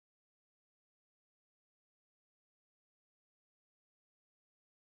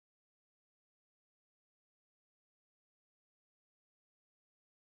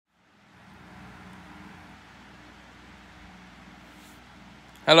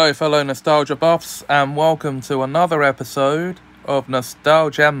Hello fellow nostalgia buffs, and welcome to another episode of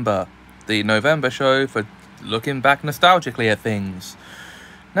Nostalgiember, the November show for looking back nostalgically at things.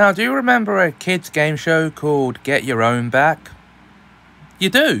 Now, do you remember a kids game show called Get Your Own Back? You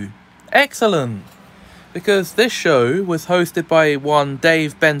do? Excellent! Because this show was hosted by one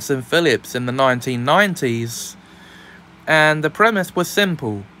Dave Benson Phillips in the 1990s, and the premise was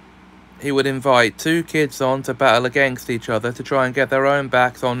simple. He would invite two kids on to battle against each other to try and get their own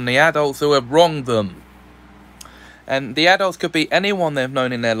backs on the adults who have wronged them. And the adults could be anyone they've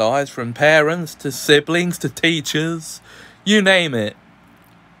known in their lives, from parents to siblings to teachers, you name it.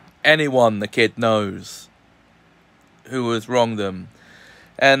 Anyone the kid knows who has wronged them.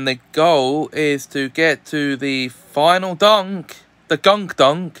 And the goal is to get to the final dunk, the gunk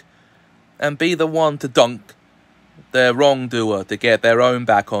dunk, and be the one to dunk their wrongdoer to get their own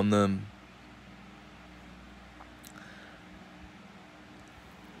back on them.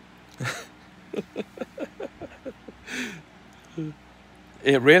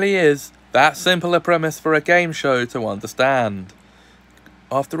 It really is that simple a premise for a game show to understand.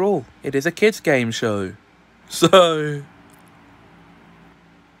 After all, it is a kids' game show. So...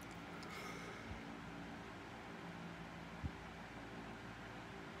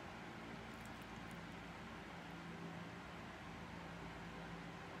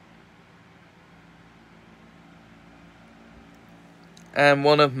 and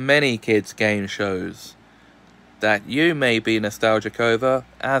one of many kids' game shows that you may be nostalgic over,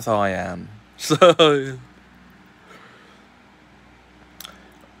 as I am. So,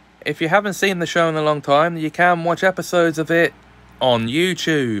 if you haven't seen the show in a long time, you can watch episodes of it on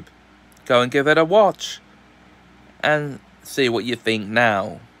YouTube. Go and give it a watch and see what you think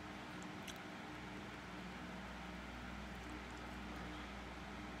now.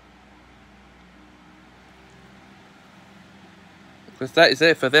 Because that is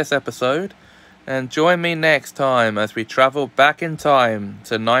it for this episode. And join me next time as we travel back in time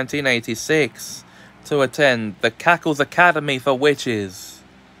to 1986 to attend the Cackles Academy for Witches.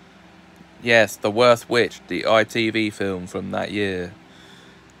 Yes, The Worst Witch, the ITV film from that year.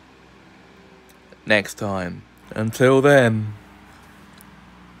 Next time. Until then.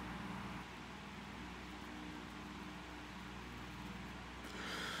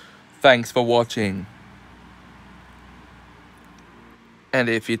 Thanks for watching. And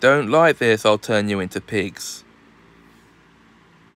if you don't like this, I'll turn you into pigs.